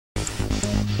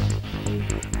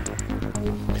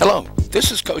Hello,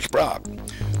 this is Coach Brock.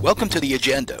 Welcome to The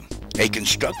Agenda, a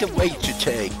constructive way to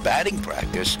take batting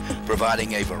practice,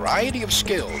 providing a variety of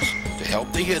skills to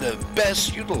help the hitter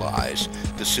best utilize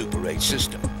the Super 8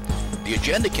 system. The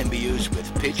Agenda can be used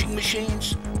with pitching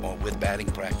machines or with batting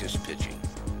practice pitching.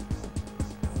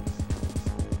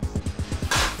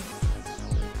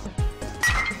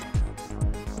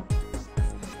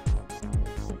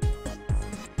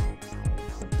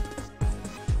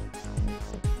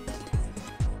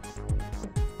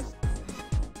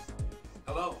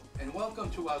 Hello, and welcome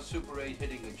to our Super 8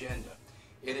 hitting agenda.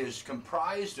 It is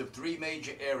comprised of three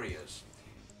major areas.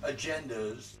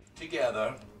 Agendas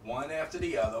together, one after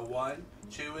the other, 1,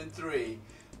 2, and 3,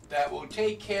 that will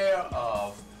take care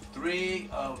of three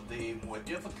of the more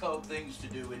difficult things to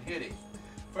do in hitting.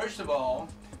 First of all,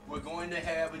 we're going to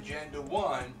have Agenda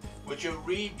 1, which are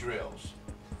read drills.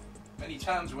 Many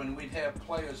times when we'd have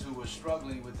players who were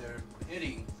struggling with their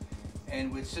hitting,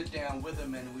 and we'd sit down with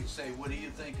them and we'd say, what do you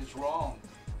think is wrong?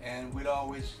 And we'd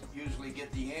always usually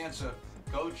get the answer,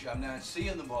 Coach, I'm not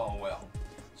seeing the ball well.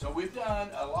 So we've done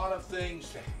a lot of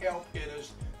things to help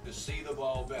hitters to see the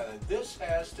ball better. This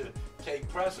has to take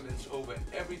precedence over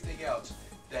everything else,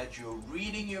 that you're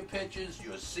reading your pitches,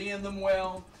 you're seeing them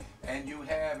well, and you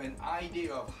have an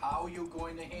idea of how you're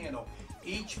going to handle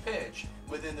each pitch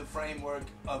within the framework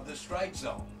of the strike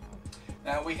zone.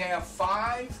 Now we have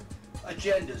 5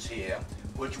 agendas here,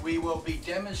 which we will be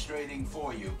demonstrating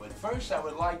for you. But first I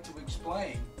would like to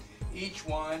explain each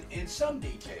one in some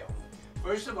detail.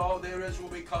 First of all, there is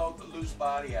what we call the loose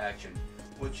body action,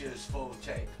 which is full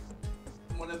take.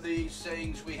 One of the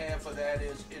sayings we have for that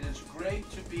is, it is great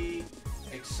to be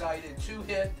excited to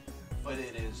hit, but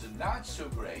it is not so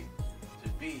great to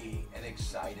be an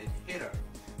excited hitter.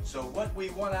 So what we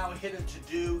want our hitter to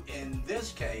do in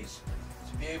this case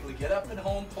is to be able to get up at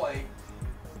home plate,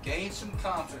 gain some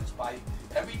confidence by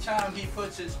every time he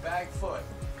puts his back foot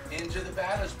into the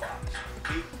batter's box,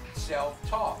 he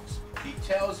self-talks. He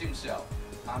tells himself,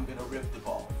 I'm going to rip the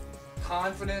ball.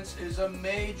 Confidence is a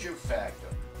major factor.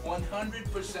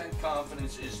 100%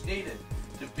 confidence is needed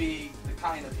to be the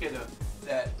kind of hitter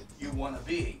that you want to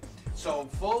be. So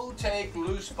full take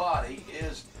loose body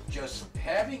is just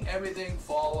having everything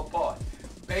fall apart.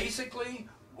 Basically,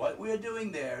 what we're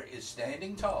doing there is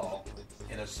standing tall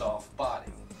in a soft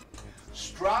body.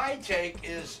 Stride take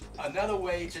is another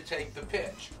way to take the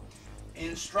pitch.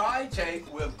 In stride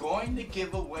take, we're going to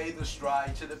give away the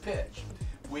stride to the pitch.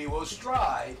 We will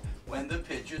stride when the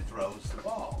pitcher throws the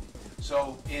ball.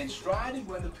 So in striding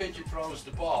when the pitcher throws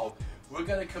the ball, we're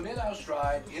going to commit our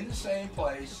stride in the same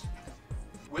place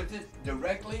with it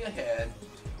directly ahead,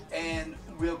 and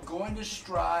we're going to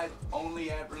stride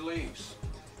only at release.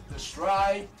 The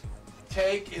stride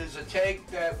take is a take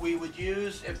that we would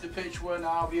use if the pitch were an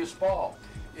obvious ball.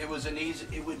 It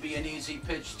would be an easy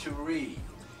pitch to read.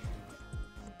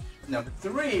 Number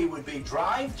 3 would be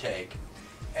drive take,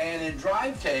 and in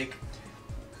drive take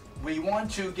we want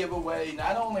to give away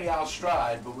not only our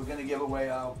stride, but we're going to give away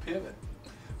our pivot.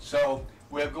 So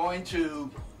we're going to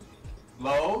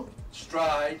load,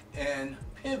 stride, and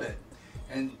pivot.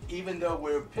 And even though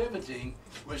we're pivoting,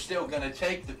 we're still going to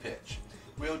take the pitch.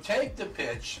 We'll take the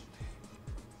pitch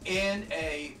in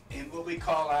what we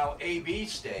call our AB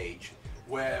stage,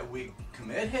 where we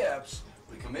commit hips,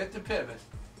 we commit the pivot,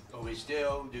 but we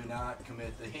still do not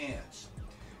commit the hands.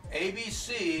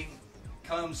 ABC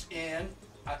comes in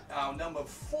our number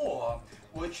 4,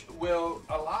 which will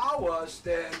allow us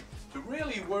then to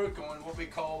really work on what we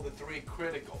call the 3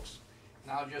 criticals.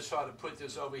 And I'll just sort of put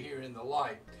this over here in the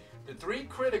light. The 3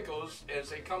 criticals, as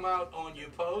they come out on your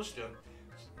poster,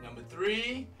 number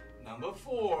 3, number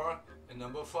 4, and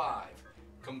number 5.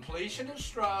 Completion of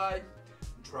stride,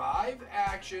 drive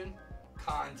action,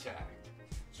 contact.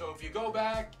 So if you go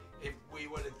back, if we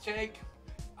were to take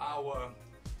our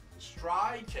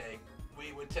stride take,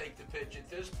 we would take the pitch at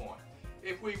this point.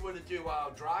 If we were to do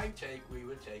our drive take, we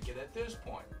would take it at this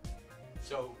point.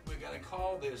 So we're going to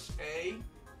call this A,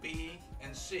 B,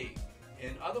 and C.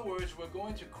 In other words, we're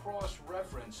going to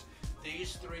cross-reference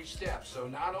these 3 steps. So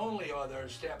not only are there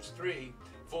steps 3,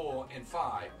 4, and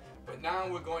 5, but now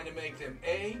we're going to make them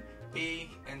A, B,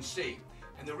 and C.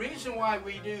 And the reason why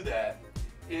we do that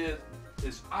is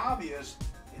obvious.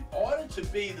 In order to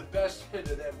be the best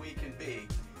hitter that we can be,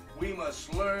 we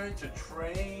must learn to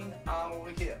train our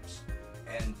hips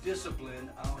and discipline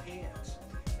our hands.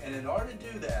 And in order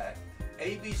to do that,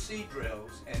 ABC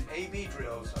drills and AB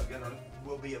drills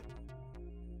will be a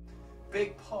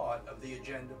big part of the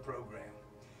agenda program.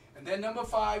 And then number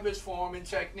 5 is form and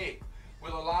technique.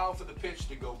 We'll allow for the pitch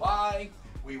to go by.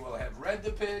 We will have read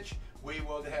the pitch. we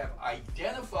would have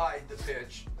identified the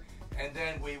pitch, and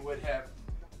then we would have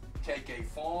take a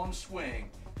form swing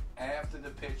after the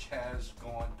pitch has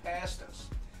gone past us.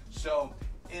 So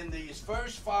in these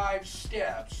first 5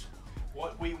 steps,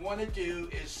 what we want to do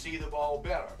is see the ball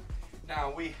better.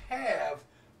 Now we have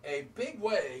a big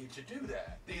way to do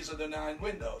that. These are the 9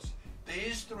 windows.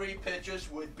 These 3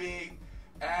 pitches would be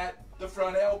at the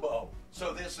front elbow.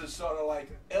 So this is sort of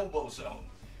like elbow zone.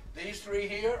 These 3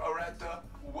 here are at the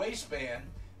waistband.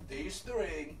 These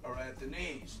 3 are at the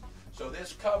knees. So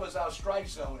this covers our strike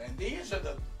zone, and these are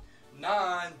the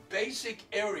 9 basic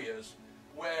areas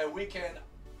where we can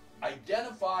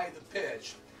identify the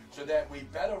pitch so that we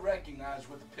better recognize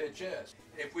what the pitch is.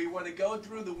 If we want to go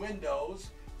through the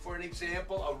windows, for an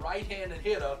example, a right-handed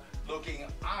hitter looking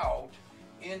out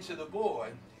into the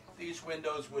board, these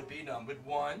windows would be numbered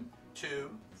 1, 2,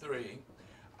 3.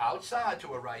 Outside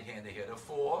to a right-handed hitter,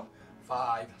 4,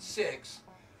 5, 6,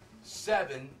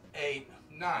 7, 8,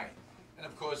 9. And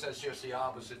of course, that's just the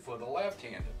opposite for the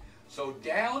left-hander. So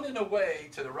down and away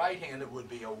to the right-hander would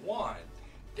be a 1.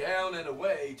 Down and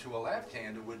away to a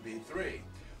left-hander would be 3.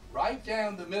 Right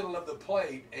down the middle of the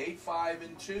plate, 8, 5,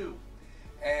 and 2.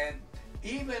 And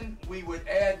even we would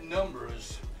add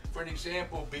numbers. For an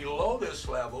example, below this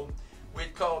level,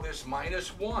 we'd call this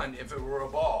 -1 if it were a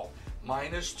ball.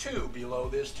 -2 below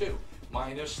this 2.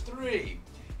 -3.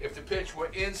 If the pitch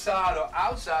were inside or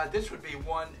outside, this would be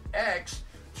 1x,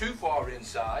 too far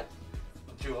inside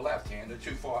to a left-hander,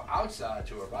 too far outside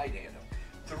to a right-hander.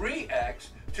 3x,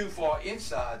 too far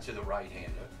inside to the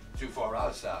right-hander, too far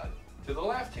outside to the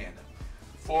left-hander.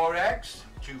 4x,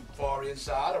 too far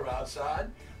inside or outside.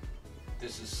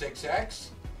 This is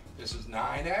 6x, this is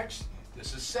 9x,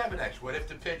 this is 7x. What if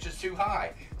the pitch is too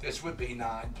high? This would be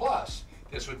 9 plus.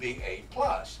 This would be 8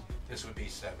 plus. This would be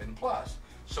 7 plus.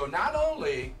 So not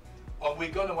only are we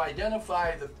going to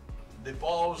identify the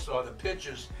balls or the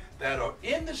pitches that are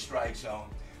in the strike zone,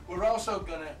 we're also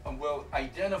going to will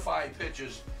identify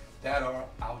pitches that are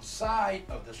outside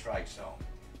of the strike zone.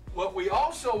 What we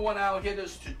also want our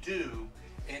hitters to do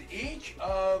in each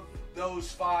of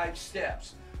those 5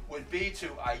 steps would be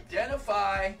to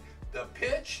identify the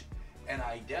pitch and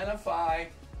identify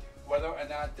whether or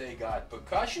not they got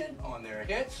percussion on their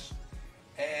hits,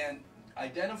 and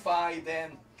identify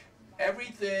then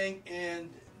everything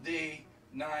in the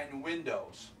 9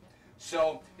 windows.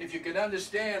 So if you can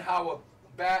understand how a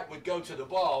bat would go to the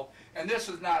ball, and this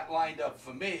is not lined up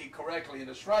for me correctly in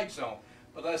the strike zone,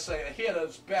 but let's say a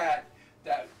hitter's bat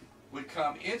that would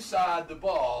come inside the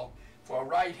ball for a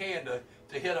right-hander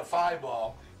to hit a 5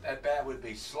 ball, that bat would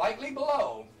be slightly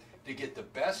below to get the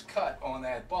best cut on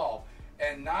that ball.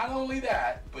 And not only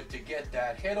that, but to get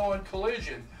that head-on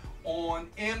collision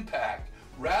on impact,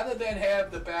 rather than have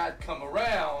the bat come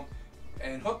around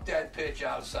and hook that pitch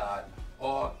outside,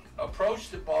 or approach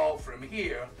the ball from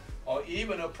here, or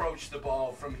even approach the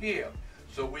ball from here.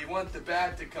 So we want the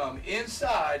bat to come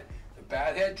inside, the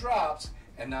bat head drops,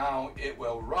 and now it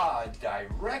will ride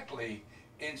directly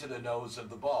into the nose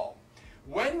of the ball.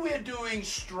 When we're doing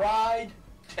stride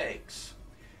takes,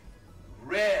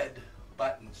 red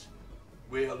buttons,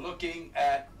 we're looking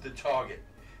at the target.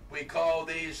 We call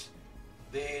these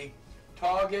the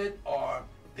target or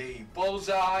the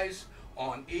bullseyes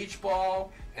on each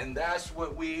ball, and that's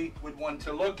what we would want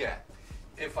to look at.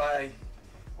 If I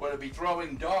were to be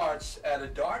throwing darts at a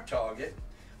dart target,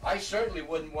 I certainly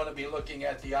wouldn't want to be looking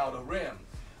at the outer rim.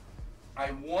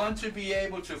 I want to be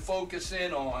able to focus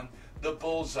in on the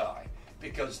bullseye,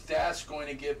 because that's going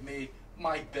to give me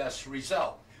my best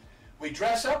result. We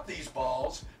dress up these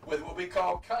balls with what we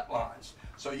call cut lines.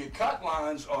 So your cut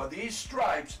lines are these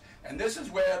stripes, and this is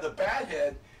where the bat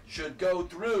head should go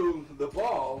through the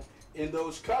ball in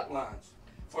those cut lines.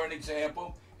 For an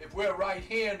example, if we're a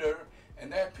right-hander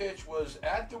and that pitch was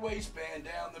at the waistband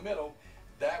down the middle,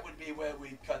 that would be where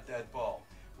we'd cut that ball.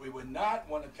 We would not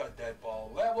want to cut that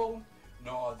ball level,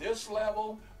 nor this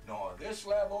level, nor this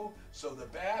level, so the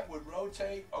bat would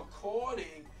rotate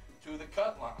according to the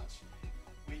cut lines.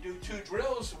 We do 2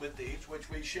 drills with these, which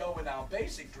we show in our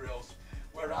basic drills,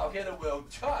 where our hitter will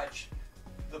touch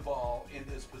the ball in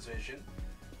this position,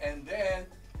 and then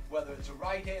whether it's a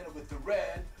right-hander with the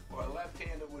red or a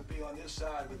left-hander would be on this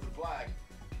side with the black.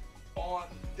 On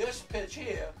this pitch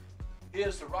here,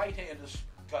 here's the right-hander's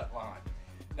cut line.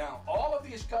 Now, all of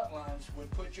these cut lines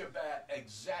would put your bat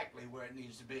exactly where it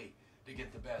needs to be to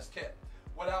get the best hit.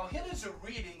 What our hitters are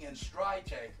reading in stride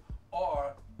take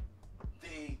are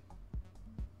the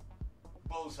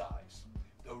bullseyes,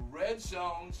 the red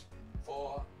zones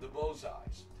for the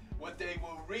bullseyes. What they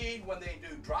will read when they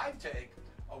do drive take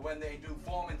or when they do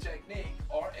form and technique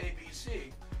or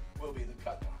ABC will be the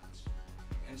cut lines.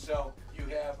 And so you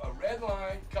have a red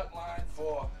line, cut line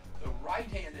for the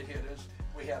right-handed hitters.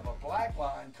 We have a black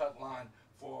line, cut line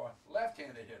for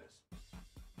left-handed hitters.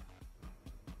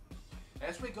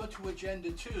 As we go to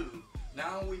Agenda 2,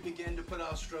 now we begin to put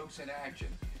our strokes in action.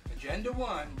 Agenda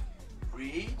 1,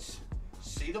 reads,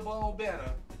 see the ball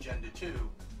better. Agenda 2,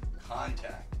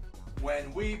 contact.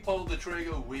 When we pull the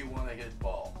trigger, we want to hit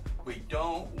ball. We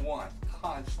don't want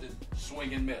constant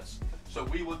swing and miss. So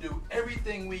we will do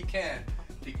everything we can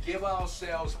to give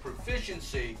ourselves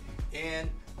proficiency in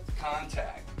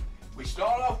contact. We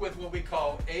start off with what we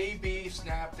call A-B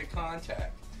snap to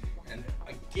contact. And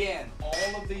again,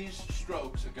 all of these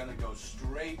strokes are going to go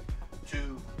straight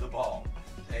to the ball.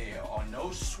 There are no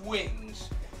swings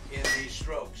in these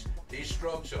strokes. These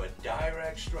strokes are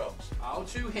direct strokes. Our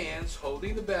two hands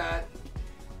holding the bat.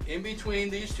 In between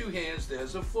these two hands,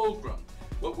 there's a fulcrum.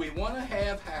 What we want to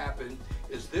have happen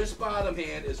is this bottom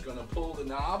hand is going to pull the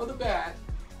knob of the bat.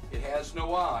 It has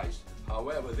no eyes.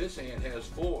 However, this hand has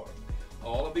 4.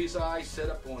 All of these eyes set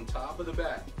up on top of the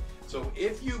bat. So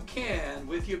if you can,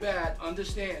 with your bat,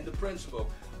 understand the principle.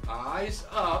 Eyes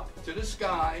up to the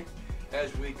sky.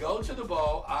 As we go to the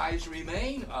ball, eyes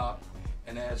remain up.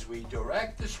 And as we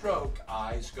direct the stroke,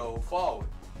 eyes go forward.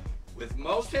 With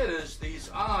most hitters, these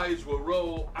eyes will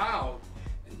roll out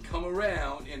and come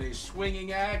around in a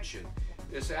swinging action.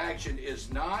 This action is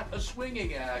not a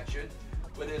swinging action,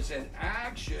 but it's an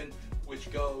action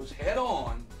which goes head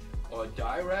on or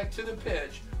direct to the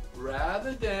pitch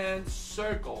rather than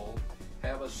circle,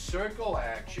 have a circle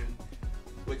action,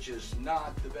 which is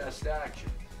not the best action.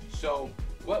 So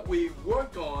what we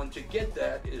work on to get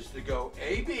that is to go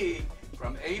A-B.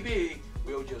 From A-B,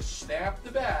 we'll just snap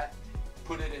the bat,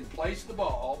 put it in place of the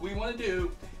ball. All we want to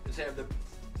do is have the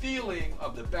feeling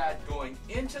of the bat going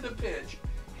into the pitch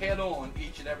head on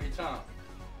each and every time.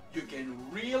 You can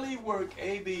really work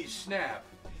A-B snap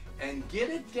and get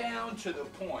it down to the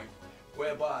point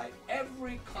whereby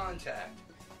every contact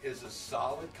is a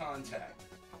solid contact.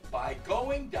 By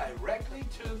going directly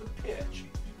to the pitch,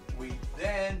 we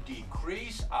then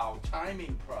decrease our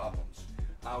timing problems.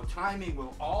 Our timing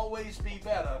will always be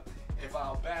better if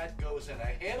our bat goes in a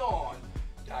head-on,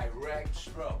 direct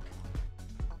stroke.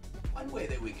 One way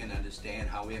that we can understand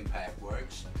how impact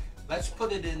works, let's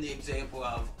put it in the example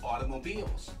of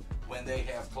automobiles when they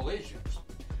have collisions.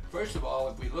 First of all,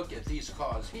 if we look at these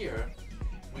cars here,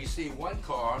 we see one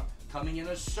car coming in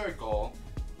a circle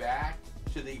back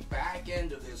to the back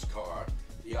end of this car,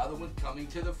 the other one coming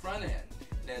to the front end.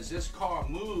 And as this car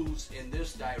moves in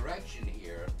this direction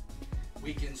here,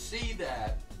 we can see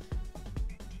that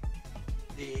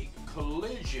the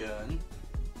collision,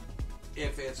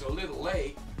 if it's a little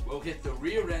late, will hit the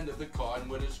rear end of the car in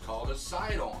what is called a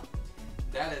side-on.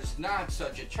 That is not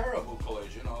such a terrible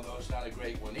collision, although it's not a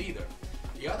great one either.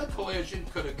 The other collision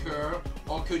could occur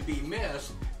or could be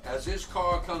missed as this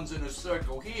car comes in a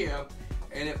circle here,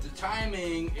 and if the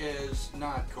timing is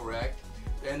not correct,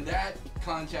 then that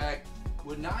contact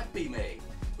would not be made.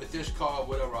 But this car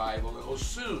would arrive a little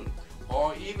soon,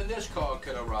 or even this car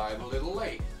could arrive a little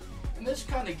late. And this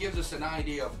kind of gives us an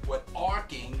idea of what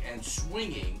arcing and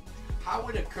swinging, how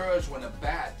it occurs when a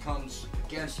bat comes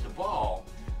against the ball,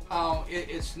 how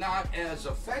it's not as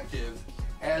effective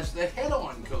as the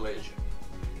head-on collision.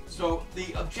 So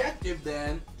the objective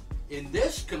then, in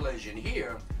this collision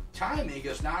here, timing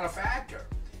is not a factor.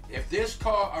 If this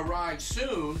car arrives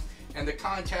soon and the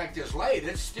contact is late,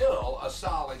 it's still a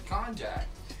solid contact.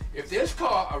 If this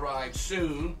car arrives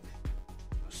soon,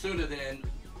 sooner than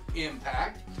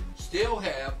impact, still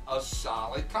have a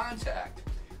solid contact.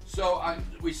 So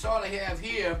we sort of have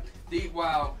here,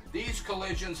 while these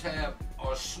collisions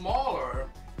are smaller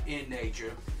in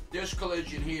nature, this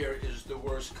collision here is the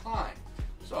worst kind.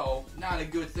 So not a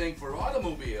good thing for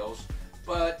automobiles,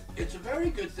 but it's a very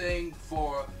good thing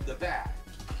for the bat.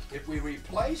 If we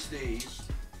replace these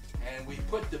and we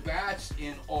put the bats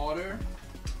in order,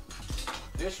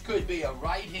 this could be a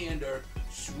right-hander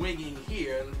swinging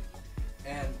here,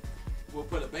 and we'll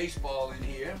put a baseball in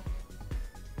here.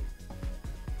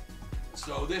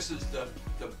 So this is the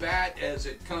bat as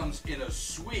it comes in a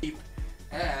sweep,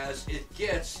 as it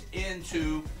gets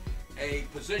into a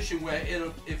position where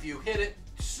if you hit it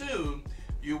soon,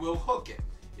 you will hook it.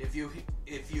 If you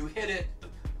hit it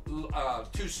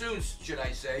too soon, should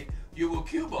I say, you will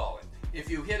cue ball it. If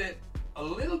you hit it a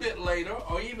little bit later,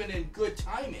 or even in good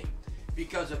timing,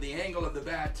 because of the angle of the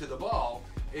bat to the ball,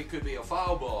 it could be a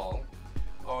foul ball,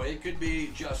 or it could be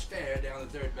just fair down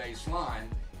the third base line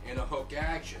in a hook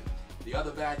action. The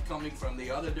other bat coming from the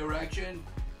other direction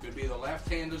could be the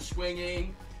left-hander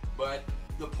swinging, but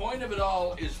the point of it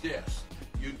all is this: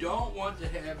 you don't want to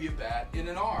have your bat in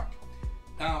an arc.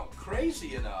 Now,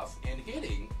 crazy enough, in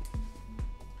hitting,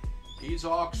 these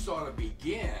arcs sort of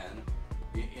began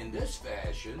in this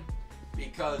fashion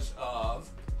because of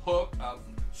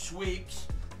sweeps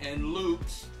and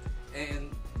loops, and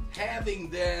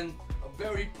having then a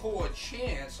very poor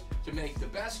chance to make the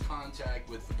best contact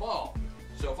with the ball.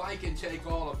 So if I can take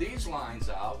all of these lines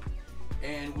out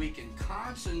and we can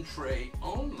concentrate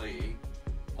only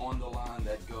on the line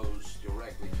that goes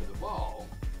directly to the ball,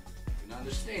 you can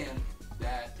understand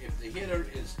that if the hitter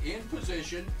is in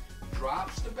position,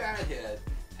 drops the bat head,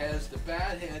 has the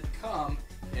bat head come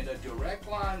in a direct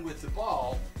line with the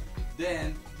ball,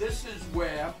 then this is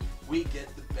where we get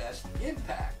the best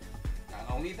impact.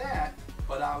 Not only that,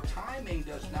 but our timing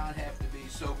does not have to be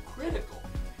so critical,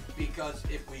 because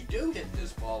if we do hit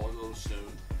this ball a little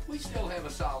soon, we still have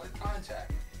a solid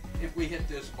contact. If we hit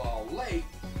this ball late,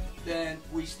 then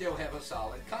we still have a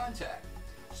solid contact.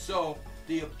 So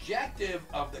the objective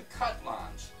of the cut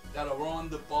lines that are on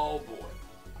the ball board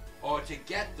are to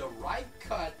get the right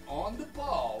cut on the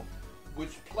ball,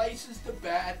 which places the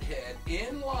bat head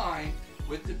in line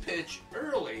with the pitch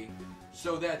early,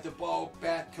 so that the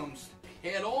bat comes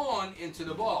head on into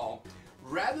the ball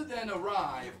rather than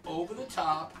arrive over the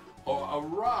top or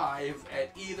arrive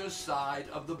at either side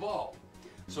of the ball.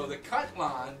 So the cut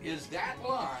line is that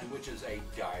line which is a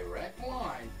direct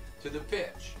line to the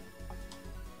pitch.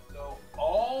 So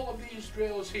all of these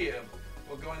drills here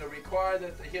are going to require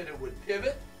that the hitter would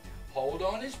pivot, hold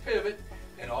on his pivot,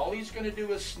 and all he's going to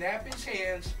do is snap his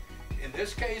hands. In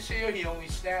this case here, he only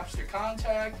snaps the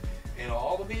contact. In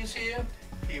all of these here,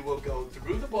 he will go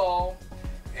through the ball.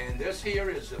 And this here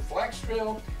is the flex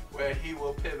drill, where he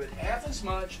will pivot half as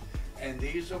much. And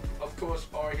these, of course,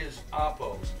 are his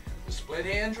oppos. The split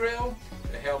hand drill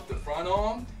to help the front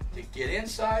arm to get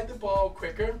inside the ball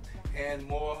quicker and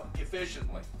more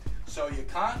efficiently. So your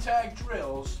contact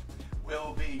drills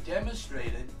will be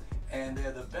demonstrated, and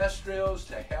they're the best drills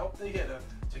to help the hitter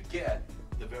to get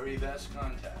the very best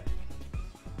contact.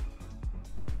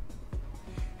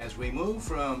 As we move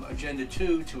from Agenda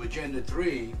 2 to Agenda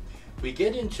 3, we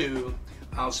get into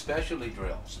our specialty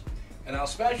drills. And our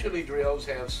specialty drills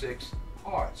have 6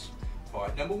 parts.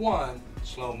 Part number 1,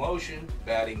 slow motion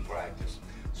batting practice.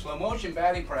 Slow motion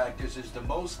batting practice is the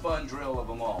most fun drill of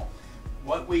them all.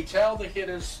 What we tell the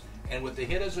hitters, and what the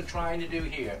hitters are trying to do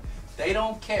here, they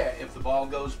don't care if the ball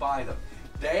goes by them.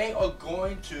 They are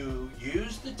going to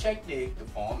use the technique, the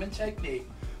form and technique,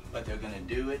 but they're going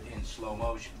to do it in slow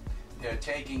motion. They're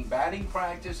taking batting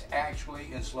practice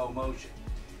actually in slow motion.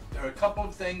 There are a couple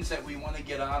of things that we want to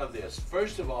get out of this.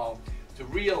 First of all, to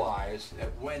realize that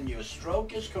when your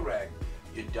stroke is correct,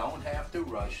 you don't have to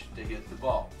rush to hit the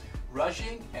ball.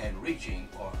 Rushing and reaching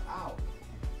are out.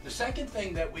 The second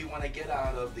thing that we want to get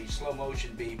out of the slow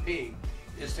motion BP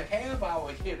is to have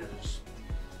our hitters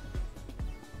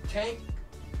take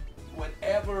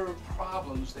whatever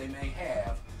problems they may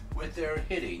have with their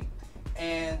hitting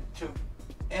and to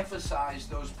emphasize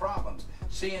those problems,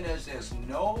 seeing as there's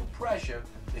no pressure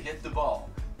to hit the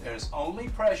ball. There's only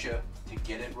pressure to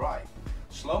get it right.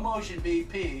 Slow motion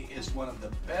BP is one of the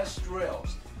best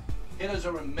drills. Hitters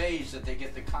are amazed that they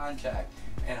get the contact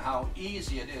and how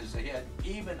easy it is to hit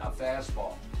even a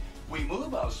fastball. We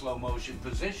move our slow motion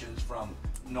positions from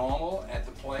normal at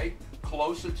the plate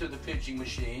closer to the pitching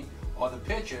machine or the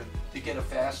pitcher to get a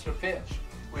faster pitch.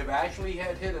 We've actually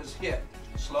had hitters hit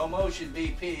slow motion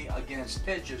BP against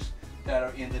pitches that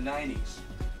are in the 90s.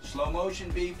 Slow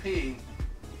motion BP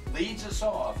leads us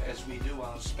off as we do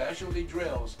our specialty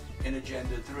drills in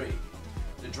Agenda 3.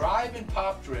 The drive and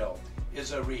pop drill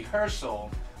is a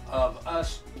rehearsal of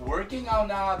us working our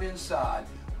knob inside,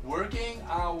 working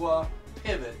our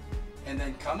pivot, and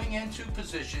then coming into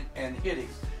position and hitting.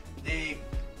 The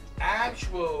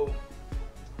actual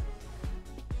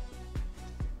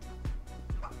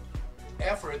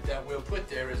effort that we'll put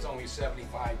there is only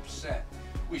 75%.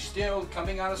 We still,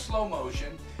 coming out of slow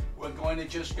motion, we're going to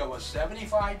just go a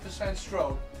 75%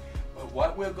 stroke, but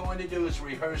what we're going to do is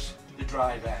rehearse the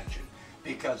drive action,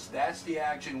 because that's the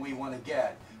action we want to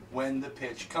get when the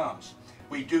pitch comes.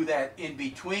 We do that in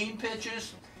between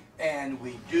pitches, and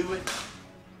we do it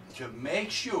to make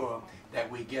sure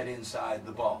that we get inside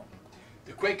the ball.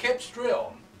 The quick hips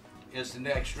drill is the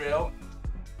next drill.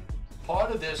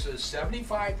 Part of this is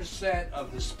 75%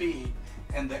 of the speed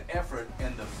and the effort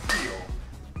and the feel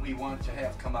we want to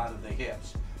have come out of the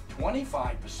hips.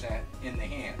 25% in the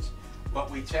hands.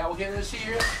 What we tell hitters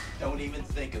here, don't even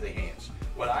think of the hands.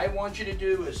 What I want you to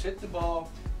do is hit the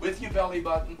ball with your belly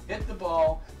button, hit the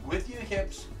ball with your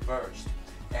hips first,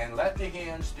 and let the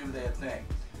hands do their thing.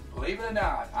 Believe it or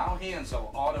not, our hands are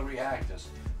auto-reactors.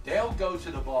 They'll go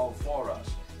to the ball for us.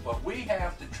 But we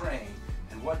have to train,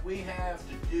 and what we have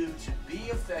to do to be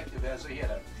effective as a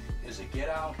hitter is to get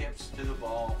our hips to the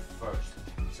ball first.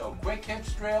 So quick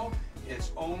hips drill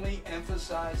is only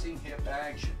emphasizing hip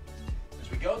action.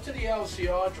 As we go to the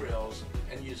LCR drills,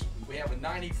 and we have a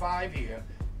 95 here,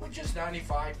 which is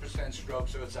 95% stroke,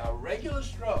 so it's our regular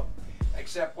stroke.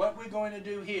 Except what we're going to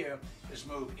do here is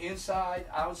move inside,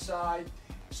 outside,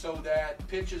 so that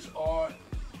pitches are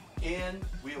in.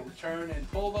 We'll turn and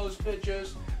pull those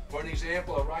pitches. For an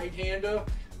example, a right-hander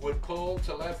would pull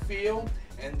to left field,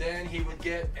 and then he would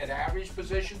get an average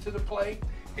position to the plate.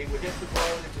 He would hit the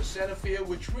ball into center field,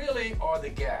 which really are the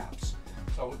gaps.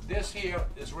 So this here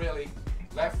is really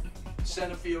left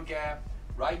center field gap,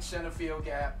 right center field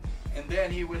gap, and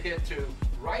then he would hit to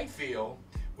right field,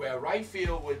 where right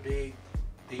field would be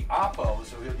the oppo,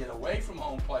 so he'll get away from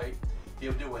home plate,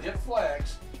 he'll do a hip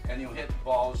flex, and he'll hit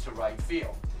balls to right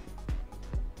field.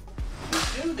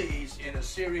 We do these in a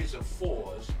series of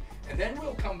 4s, and then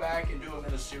we'll come back and do them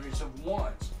in a series of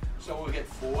 1s. So we'll hit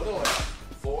 4 to left,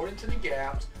 4 into the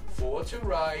gaps, 4 to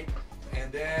right,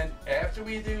 and then after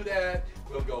we do that,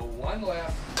 we'll go 1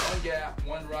 left, 1 gap,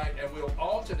 1 right, and we'll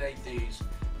alternate these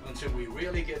until we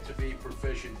really get to be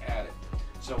proficient at it.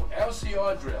 So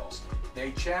LCR drills,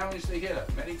 they challenge the hitter.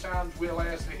 Many times we'll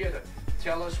ask the hitter,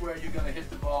 tell us where you're going to hit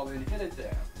the ball and hit it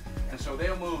there. And so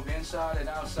they'll move inside and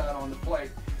outside on the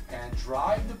plate and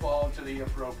drive the ball to the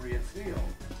appropriate field.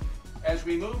 As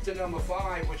we move to number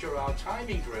 5, which are our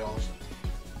timing drills,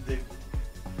 the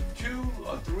 2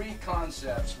 or 3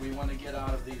 concepts we want to get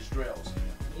out of these drills.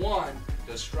 1,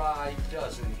 the stride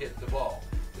doesn't hit the ball.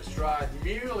 The stride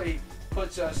merely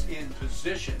puts us in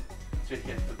position to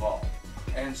hit the ball.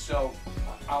 And so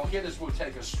our hitters will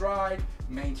take a stride,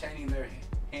 maintaining their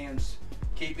hands,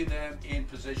 keeping them in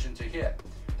position to hit.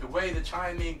 The way the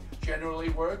timing generally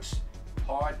works,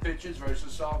 hard pitches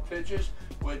versus soft pitches,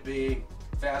 would be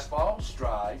fastball,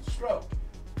 stride, stroke.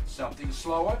 Something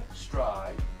slower,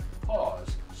 stride, pause,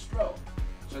 stroke.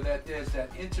 So that there's that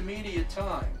intermediate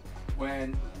time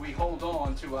when we hold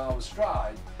on to our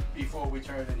stride before we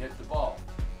turn and hit the ball.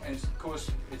 And of course,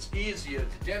 it's easier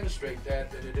to demonstrate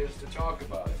that than it is to talk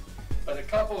about it. But a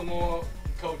couple more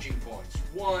coaching points.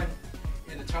 1,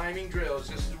 in the timing drills,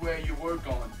 this is where you work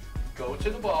on go to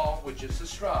the ball, which is the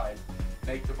stride,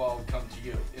 make the ball come to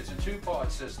you. It's a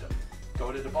 2-part system.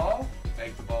 Go to the ball,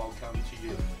 make the ball come to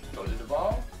you. Go to the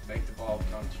ball, make the ball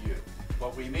come to you.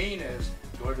 What we mean is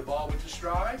go to the ball with the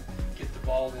stride, get the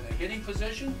ball in a hitting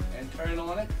position, and turn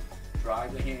on it,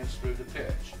 drive the hands through the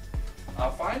pitch.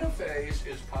 Our final phase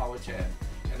is Power 10.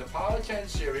 And the Power 10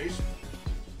 series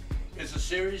is a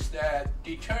series that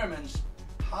determines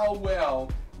how well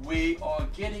we are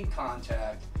getting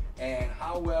contact and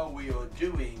how well we are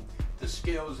doing the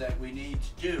skills that we need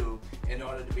to do in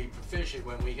order to be proficient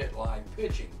when we hit live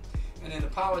pitching. And in the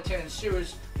Power 10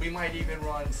 series, we might even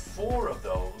run 4 of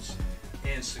those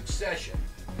in succession.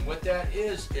 And what that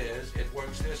is it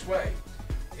works this way.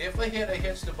 If a hitter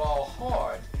hits the ball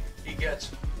hard, he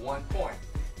gets 1 point.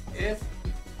 If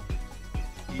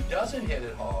he doesn't hit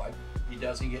it hard, he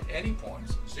doesn't get any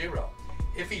points, 0.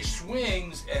 If he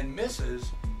swings and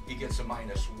misses, he gets a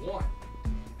 -1.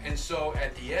 And so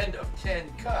at the end of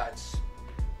 10 cuts,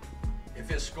 if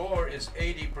his score is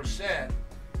 80%,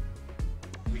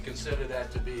 we consider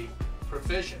that to be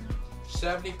proficient.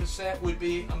 70% would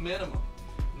be a minimum.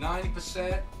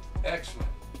 90%, excellent.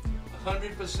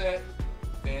 100%,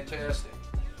 fantastic.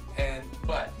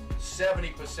 But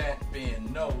 70%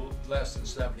 being no less than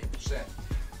 70%.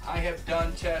 I have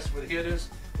done tests with hitters.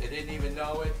 They didn't even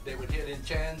know it. They would hit in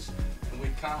 10s, and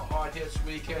we'd count hard hits,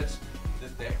 weak hits.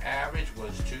 That their average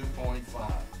was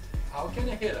 2.5. How can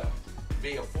a hitter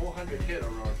be a 400 hitter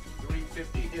or a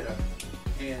 350 hitter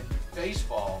in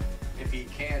baseball if he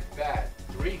can't bat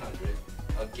 300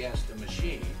 against a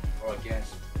machine or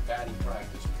against batting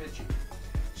practice pitching?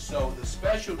 So the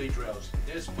specialty drills,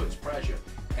 this puts pressure.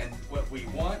 And what we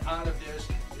want out of this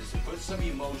is to put some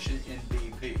emotion in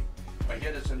BP. Our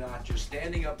hitters are not just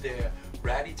standing up there,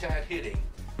 ratty-tat hitting,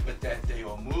 but that they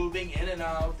are moving in and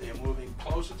out, they're moving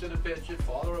closer to the pitcher,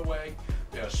 farther away,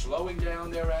 they're slowing down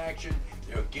their action,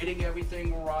 they're getting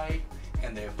everything right,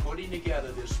 and they're putting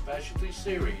together this specialty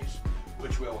series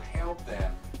which will help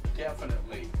them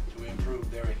definitely to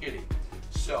improve their hitting.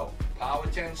 So, Power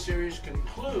 10 series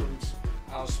concludes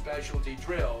our specialty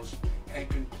drills and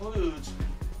concludes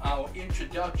our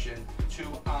introduction to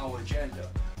our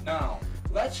agenda. Now,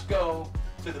 let's go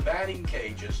to the batting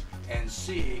cages and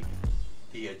see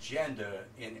the agenda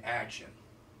in action.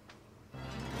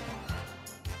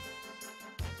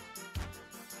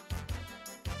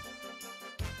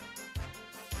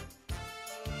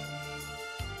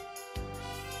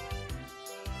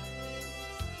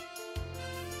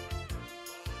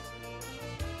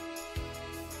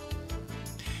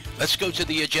 Let's go to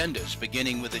the agendas,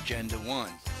 beginning with Agenda 1,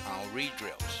 our read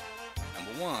drills.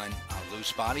 Number 1, our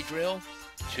loose body drill.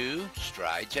 2,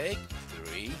 stride take.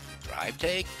 3, drive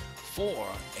take. 4,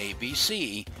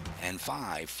 ABC. And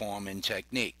 5, form and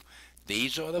technique.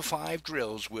 These are the 5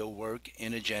 drills we'll work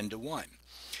in Agenda 1.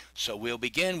 So we'll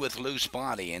begin with loose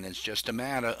body, and it's just a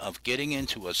matter of getting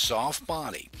into a soft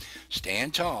body.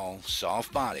 Stand tall,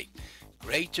 soft body.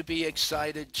 Great to be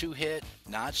excited to hit,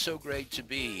 not so great to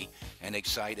be an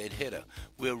excited hitter.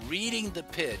 We're reading the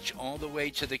pitch all the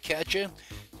way to the catcher.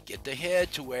 Get the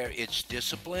head to where it's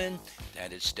disciplined,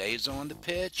 that it stays on the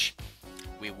pitch.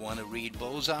 We want to read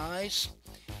bullseyes.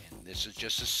 And this is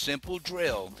just a simple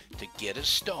drill to get us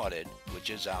started,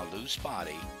 which is our loose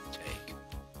body take.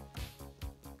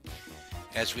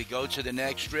 As we go to the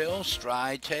next drill,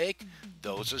 stride take,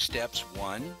 those are steps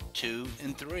 1, 2,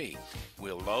 and 3.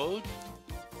 We'll load,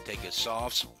 take a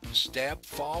soft step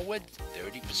forward,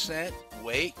 30%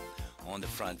 weight on the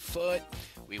front foot.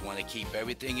 We want to keep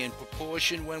everything in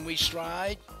proportion when we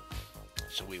stride,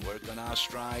 so we work on our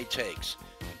stride takes.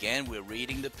 Again, we're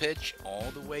reading the pitch all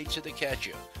the way to the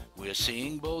catcher. We're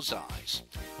seeing bullseyes.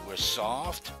 We're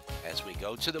soft as we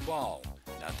go to the ball.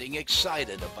 Nothing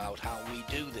excited about how we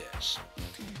do this.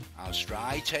 Our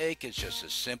stride take is just a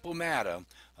simple matter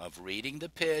of reading the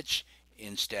pitch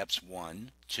in steps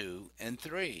 1, 2, and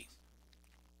 3.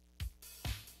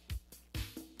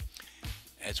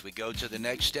 As we go to the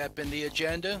next step in the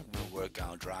agenda, we'll work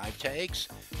our drive takes.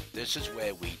 This is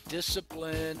where we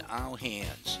discipline our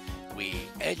hands. We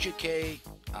educate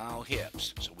our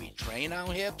hips. So we train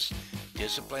our hips,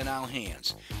 discipline our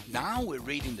hands. Now we're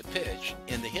reading the pitch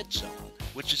in the hit zone,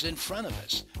 which is in front of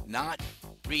us, not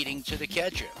reading to the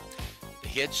catcher. The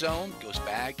hit zone goes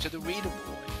back to the reader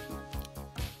board.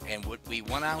 And what we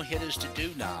want our hitters to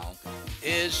do now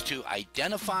is to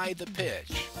identify the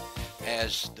pitch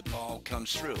as the ball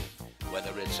comes through,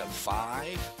 whether it's a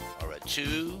 5 or a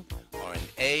 2 or an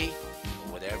 8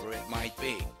 or whatever it might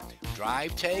be.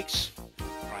 Drive takes,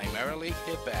 primarily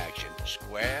hip action,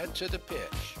 square to the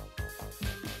pitch.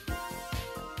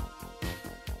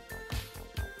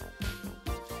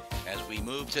 As we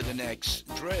move to the next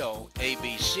drill,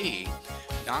 ABC,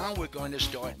 now we're going to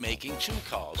start making 2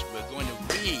 calls. We're going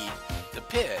to read the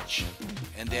pitch,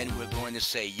 and then we're going to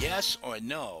say yes or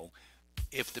no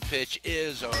if the pitch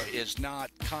is or is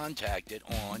not contacted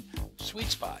on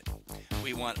sweet spot.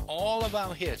 We want all of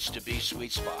our hits to be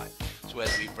sweet spot. So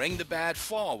as we bring the bat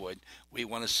forward, we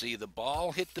want to see the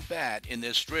ball hit the bat in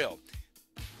this drill.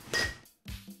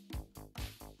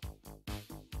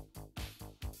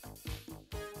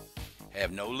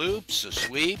 Have no loops or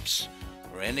sweeps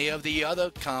or any of the other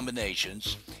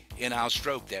combinations in our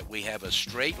stroke, that we have a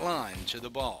straight line to the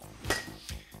ball.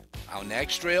 Our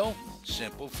next drill,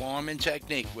 simple form and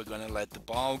technique. We're going to let the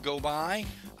ball go by,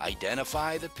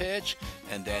 identify the pitch,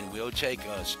 and then we'll take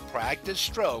a practice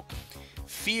stroke,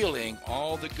 feeling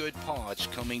all the good parts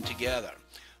coming together.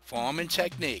 Form and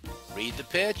technique. Read the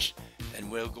pitch,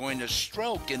 and we're going to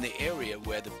stroke in the area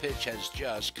where the pitch has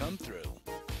just come through.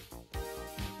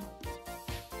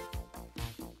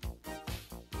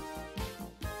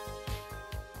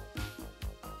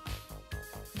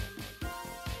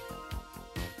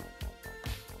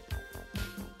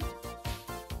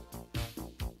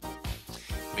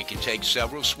 We can take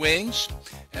several swings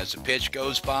as the pitch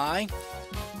goes by,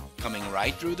 coming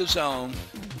right through the zone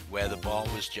where the ball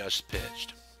was just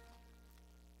pitched.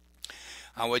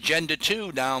 Our Agenda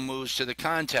 2 now moves to the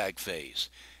contact phase.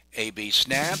 AB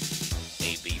snap,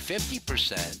 AB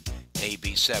 50%,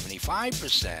 AB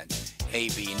 75%,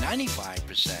 AB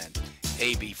 95%,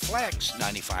 AB flex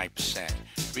 95%,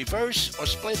 reverse or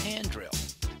split hand drill.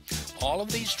 All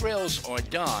of these drills are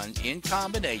done in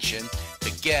combination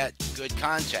to get good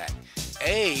contact.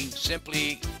 A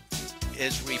simply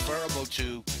is referable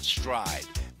to stride.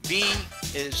 B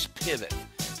is pivot.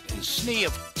 And C,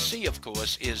 of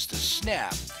course, is the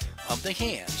snap of the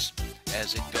hands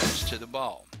as it goes to the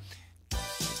ball.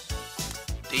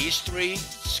 These 3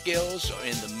 skills are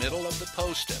in the middle of the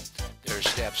poster. There are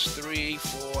steps 3,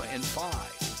 4, and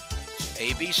 5.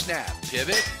 AB snap,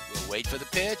 pivot, we'll wait for the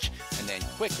pitch, and then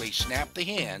quickly snap the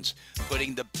hands,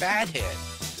 putting the bat head,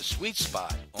 the sweet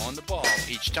spot, on the ball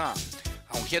each time.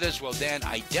 Our hitters will then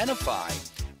identify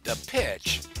the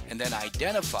pitch and then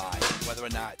identify whether or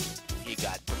not he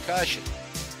got percussion.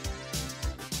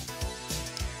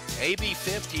 AB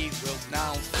 50 will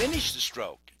now finish the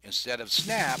stroke. Instead of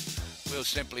snap, we'll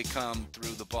simply come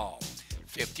through the ball.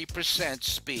 50%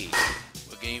 speed.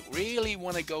 We really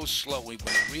want to go slow. We want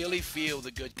to really feel the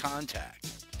good contact.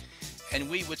 And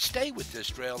we would stay with this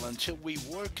drill until we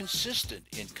were consistent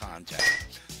in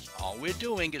contact. all we're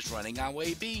doing is running our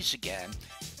ABs again.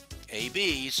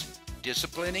 ABs,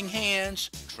 disciplining hands,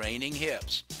 training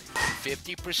hips.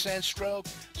 50% stroke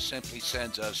simply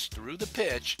sends us through the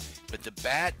pitch with the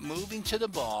bat moving to the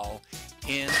ball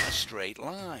in a straight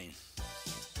line.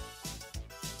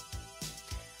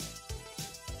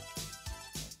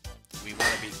 We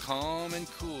want to be calm and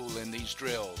cool in these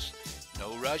drills.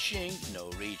 No rushing, no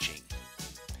reaching.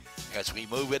 As we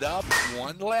move it up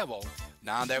one level,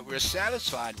 now that we're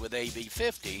satisfied with AB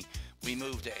 50, we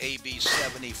move to AB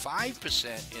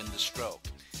 75% in the stroke.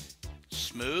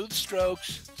 Smooth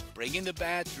strokes, bringing the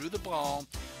bat through the ball,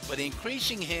 but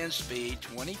increasing hand speed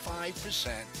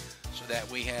 25% so that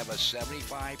we have a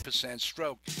 75%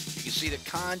 stroke. You can see the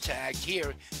contact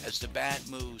here as the bat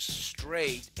moves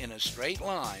straight in a straight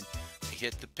line to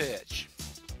hit the pitch.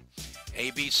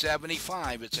 AB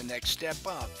 75 is the next step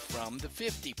up from the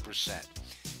 50%.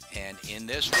 And in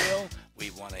this drill,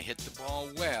 we want to hit the ball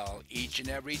well each and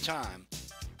every time,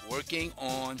 working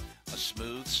on a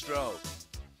smooth stroke.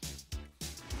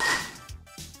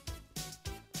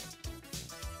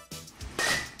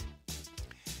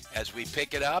 As we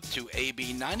pick it up to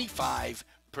AB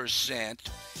 95%,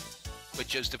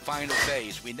 which is the final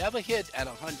phase, we never hit at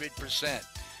 100%.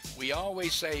 We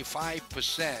always say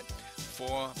 5%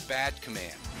 for bat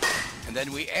command. And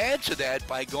then we add to that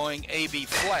by going AB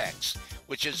flex,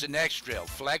 which is the next drill.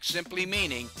 Flex simply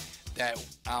meaning that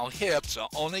our hips are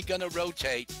only going to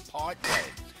rotate part way,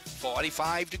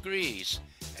 45 degrees,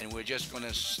 and we're just going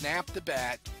to snap the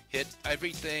bat, hit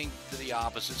everything to the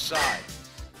opposite side.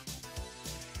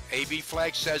 AB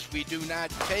flex says we do not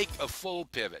take a full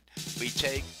pivot. We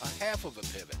take a half of a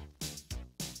pivot.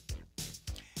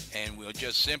 And we'll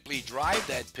just simply drive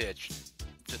that pitch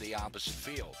to the opposite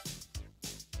field.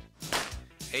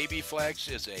 AB flex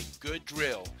is a good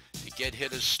drill to get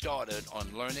hitters started on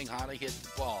learning how to hit the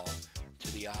ball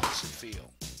to the opposite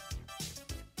field.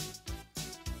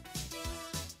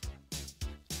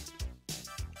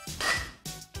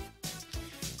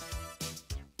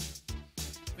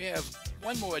 We have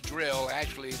one more drill.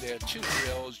 Actually, there are two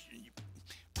drills.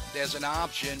 There's an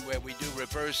option where we do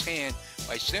reverse hand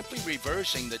by simply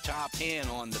reversing the top hand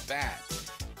on the bat.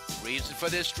 The reason for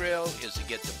this drill is to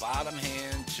get the bottom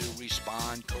hand to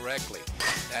respond correctly.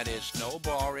 That is no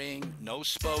barring, no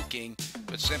spoking,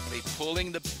 but simply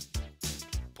pulling the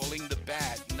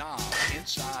bat knob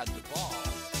inside the ball,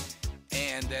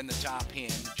 and then the top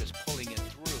hand just pulling it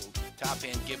through, top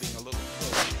hand giving a little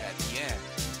push at the end,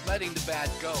 letting the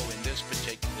bat go in this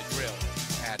particular drill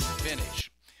at the finish.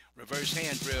 Reverse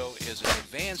hand drill is an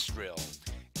advanced drill,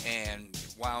 and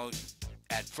while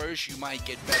at first you might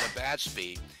get better bat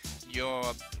speed, your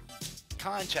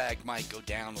contact might go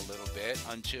down a little bit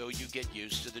until you get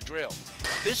used to the drill.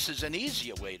 This is an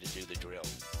easier way to do the drill.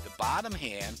 The bottom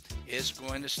hand is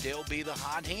going to still be the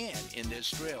hot hand in this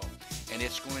drill, and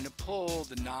it's going to pull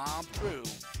the knob through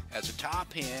as the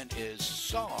top hand is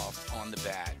soft on the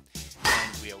bat,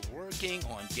 and we are working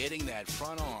on getting that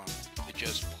front arm to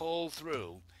just pull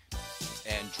through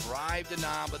and drive the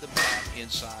knob of the bat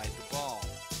inside the ball.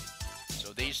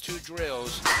 So these two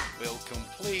drills will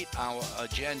complete our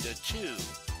agenda 2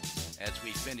 as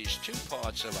we finish 2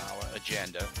 parts of our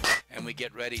agenda and we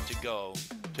get ready to go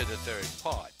to the 3rd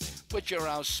part, which are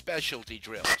our specialty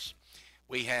drills.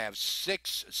 We have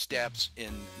 6 steps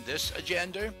in this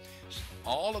agenda.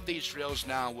 All of these drills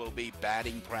now will be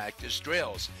batting practice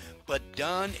drills, but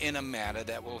done in a manner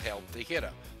that will help the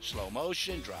hitter. Slow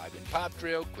motion, drive and pop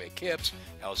drill, quick hips,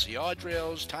 LCR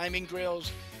drills, timing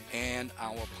drills, and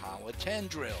our Power 10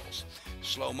 drills.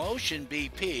 Slow motion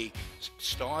BP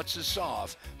starts us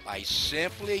off by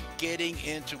simply getting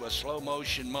into a slow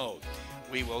motion mode.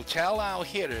 We will tell our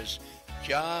hitters,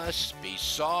 just be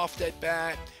soft at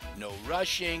bat, no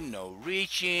rushing, no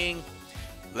reaching,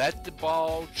 let the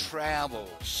ball travel,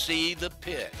 see the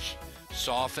pitch,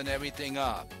 soften everything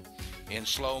up. In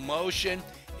slow motion,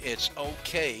 it's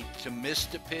okay to miss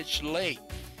the pitch late,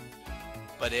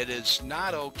 but it is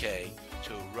not okay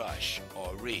to rush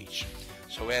or reach.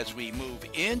 So as we move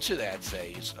into that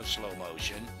phase of slow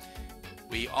motion,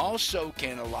 we also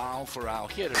can allow for our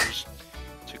hitters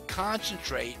to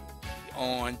concentrate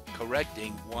on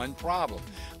correcting one problem.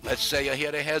 Let's say a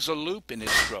hitter has a loop in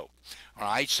his stroke. All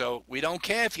right, so we don't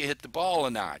care if you hit the ball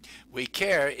or not. We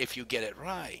care if you get it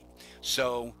right.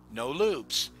 So no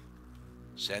loops.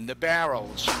 Send the barrel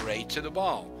straight to the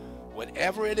ball.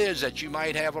 Whatever it is that you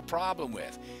might have a problem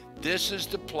with, this is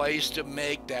the place to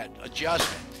make that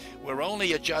adjustment. We're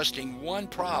only adjusting one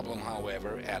problem,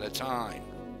 however, at a time.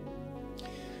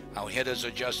 Our hitters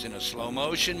are just in a slow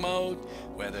motion mode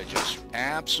where they're just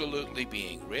absolutely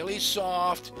being really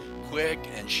soft, quick,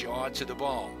 and short to the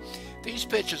ball. These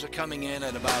pitches are coming in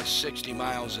at about 60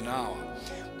 miles an hour.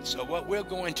 So what we're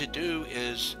going to do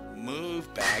is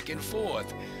move back and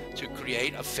forth to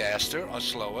create a faster or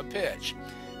slower pitch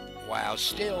while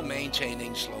still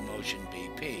maintaining slow motion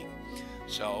BP.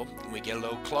 So we get a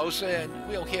little closer and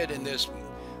we'll hit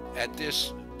at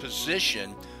this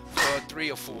position for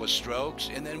 3 or 4 strokes,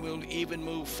 and then we'll even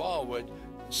move forward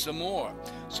some more.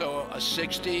 So a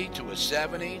 60 to a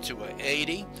 70 to a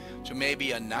 80 to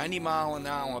maybe a 90 mile an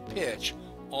hour pitch,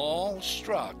 all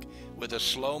struck with a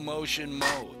slow motion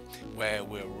mode where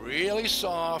we're really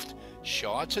soft,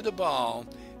 short to the ball,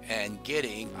 and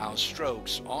getting our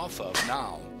strokes off of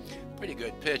now. Pretty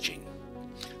good pitching.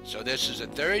 So this is a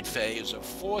third phase of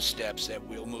 4 steps that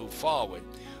we'll move forward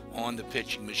on the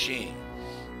pitching machine.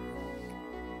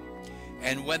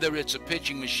 And whether it's a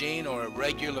pitching machine or a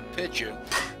regular pitcher,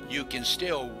 you can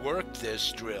still work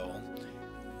this drill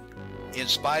in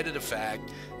spite of the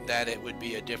fact that it would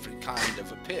be a different kind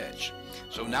of a pitch.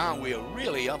 So now we are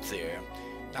really up there,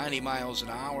 90 miles an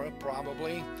hour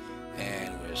probably,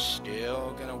 and we're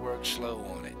still going to work slow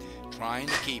on it, trying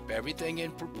to keep everything in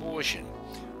proportion,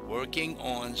 working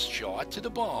on short to the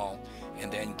ball,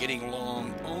 and then getting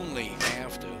long only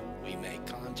after we make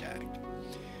contact.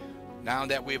 Now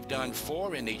that we've done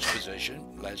 4 in each position,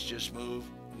 let's just move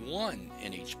 1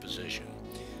 in each position.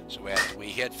 So after we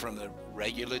hit from the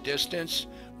regular distance,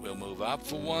 we'll move up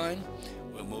for 1,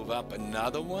 we'll move up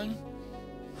another 1,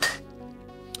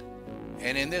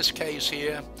 and in this case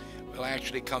here, we'll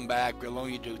actually come back, we'll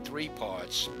only do 3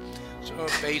 parts. So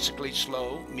basically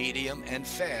slow, medium, and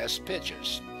fast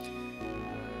pitches,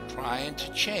 trying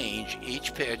to change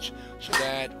each pitch so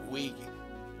that we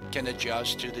can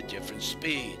adjust to the different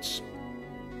speeds.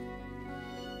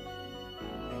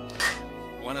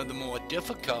 One of the more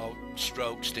difficult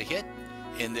strokes to hit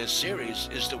in this series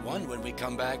is the one when we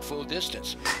come back full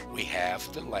distance. We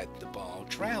have to let the ball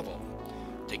travel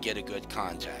to get a good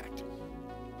contact.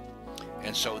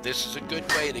 And so this is a good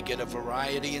way to get a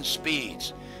variety in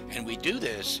speeds. And we do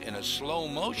this in a slow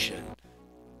motion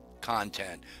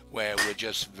content where we're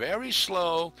just very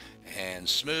slow and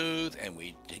smooth and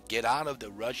we get out of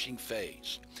the rushing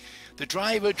phase. The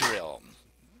driver drill,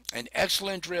 an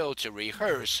excellent drill to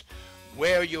rehearse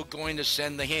where you're going to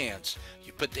send the hands.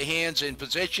 You put the hands in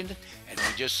position and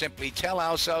we just simply tell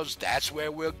ourselves that's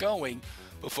where we're going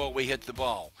before we hit the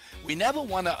ball. We never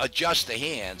want to adjust the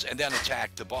hands and then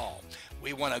attack the ball.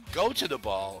 We want to go to the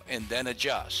ball and then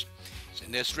adjust. It's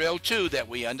in this drill too that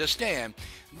we understand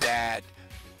that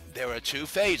there are 2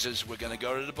 phases. We're going to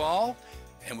go to the ball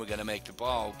and we're going to make the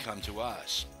ball come to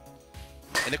us.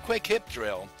 In a quick hip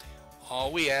drill,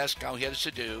 all we ask our hitters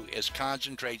to do is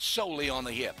concentrate solely on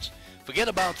the hips. Forget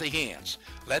about the hands.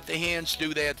 Let the hands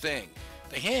do their thing.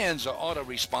 The hands are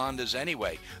auto-responders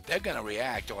anyway. They're going to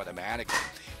react automatically.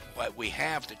 What we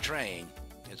have to train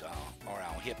is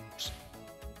our hips.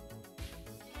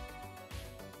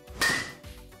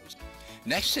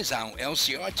 Next is our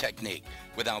LCR technique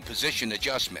with our position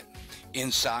adjustment.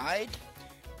 Inside,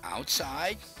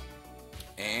 outside,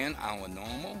 and our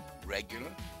normal,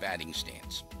 regular batting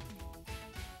stance.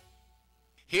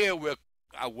 Here we're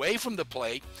away from the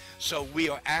plate, so we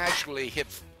are actually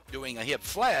doing a hip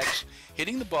flex,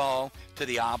 hitting the ball to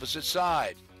the opposite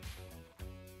side.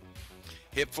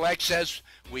 Hip flex says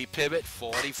we pivot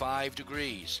 45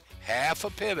 degrees, half a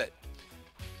pivot,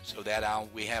 so that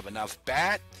we have enough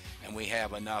bat and we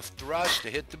have enough thrust to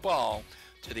hit the ball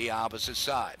to the opposite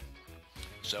side.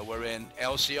 So we're in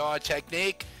LCR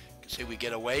technique. See, we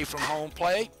get away from home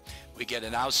plate, we get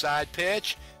an outside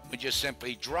pitch, we just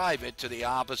simply drive it to the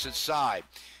opposite side.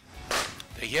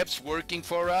 The hips working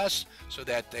for us so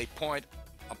that they point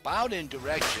about in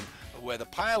direction of where the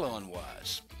pylon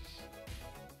was.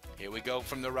 Here we go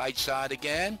from the right side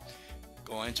again,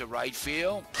 going to right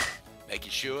field,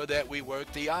 making sure that we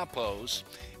work the oppos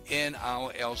in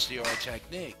our LCR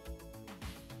technique.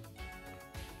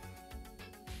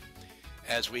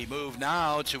 As we move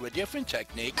now to a different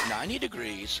technique, 90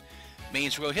 degrees,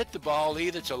 means we'll hit the ball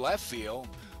either to left field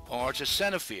or to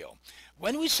center field.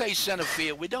 When we say center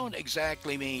field, we don't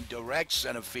exactly mean direct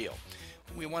center field.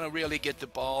 We want to really get the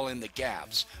ball in the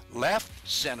gaps, left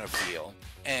center field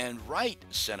and right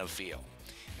center field,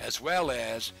 as well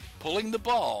as pulling the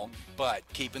ball but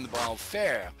keeping the ball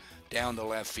fair down the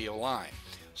left field line.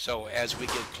 So as we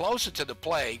get closer to the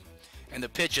plate and the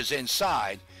pitch is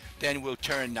inside, then we'll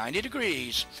turn 90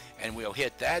 degrees and we'll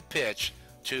hit that pitch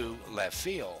to left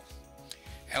field.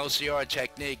 LCR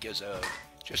technique is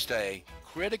just a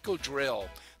critical drill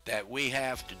that we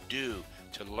have to do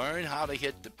to learn how to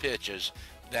hit the pitches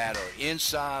that are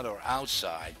inside or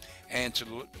outside, and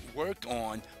to work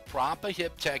on proper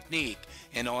hip technique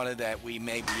in order that we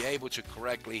may be able to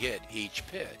correctly hit each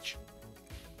pitch.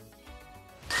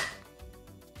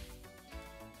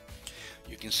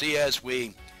 You can see as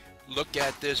we look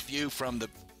at this view from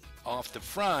off the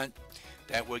front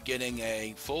that we're getting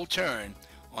a full turn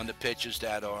on the pitches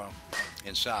that are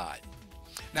inside.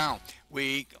 Now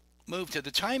we move to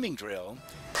the timing drill,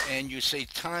 and you see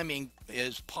timing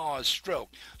is pause stroke.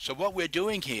 So what we're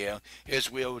doing here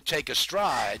is we'll take a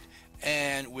stride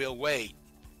and we'll wait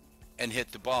and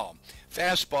hit the ball.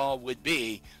 Fastball would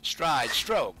be stride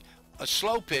stroke. A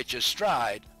slow pitch is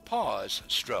stride pause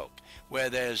stroke, where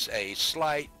there's a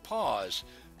slight pause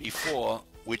before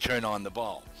we turn on the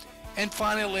ball. And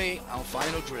finally, our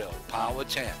final drill, power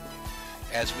 10.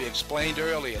 As we explained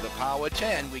earlier, the power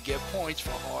 10, we give points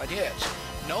for hard hits,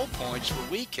 no points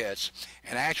for weak hits,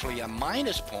 and actually a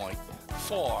minus point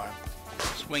for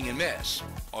swing and miss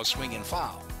or swing and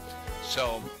foul.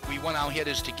 So we want our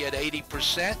hitters to get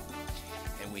 80%,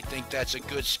 and we think that's a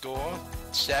good score.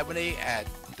 70 at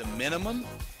the minimum,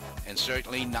 and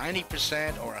certainly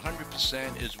 90% or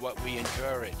 100% is what we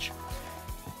encourage.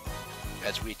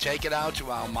 As we take it out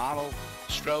to our model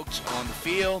strokes on the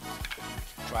field,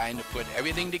 trying to put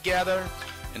everything together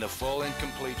in a full and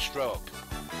complete stroke.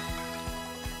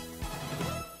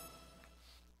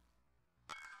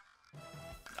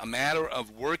 A matter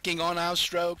of working on our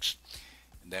strokes,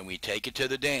 and then we take it to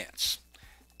the dance.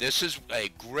 This is a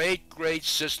great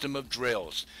system of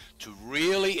drills to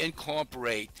really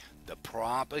incorporate the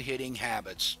proper hitting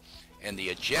habits, and the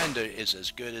agenda is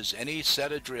as good as any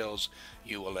set of drills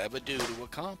you will ever do to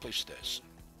accomplish this.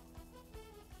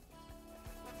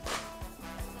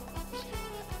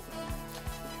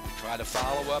 Try to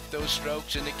follow up those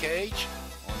strokes in the cage,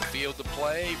 on the field of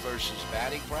play versus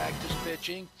batting practice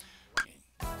pitching,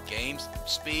 game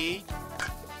speed.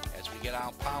 As we get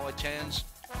our power 10s,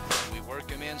 we work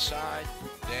them inside,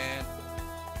 then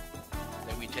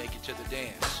we take it to the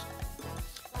dance.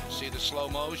 You see the slow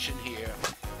motion here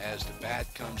as the bat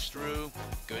comes through.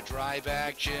 Good drive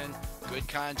action, good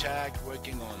contact,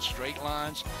 working on straight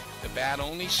lines. The bat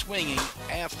only swinging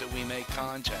after we make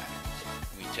contact.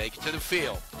 We take it to the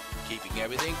field, keeping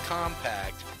everything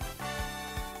compact,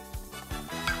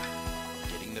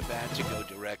 getting the bat to go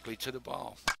directly to the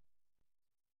ball.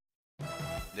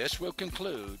 This will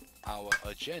conclude our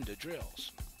agenda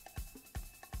drills.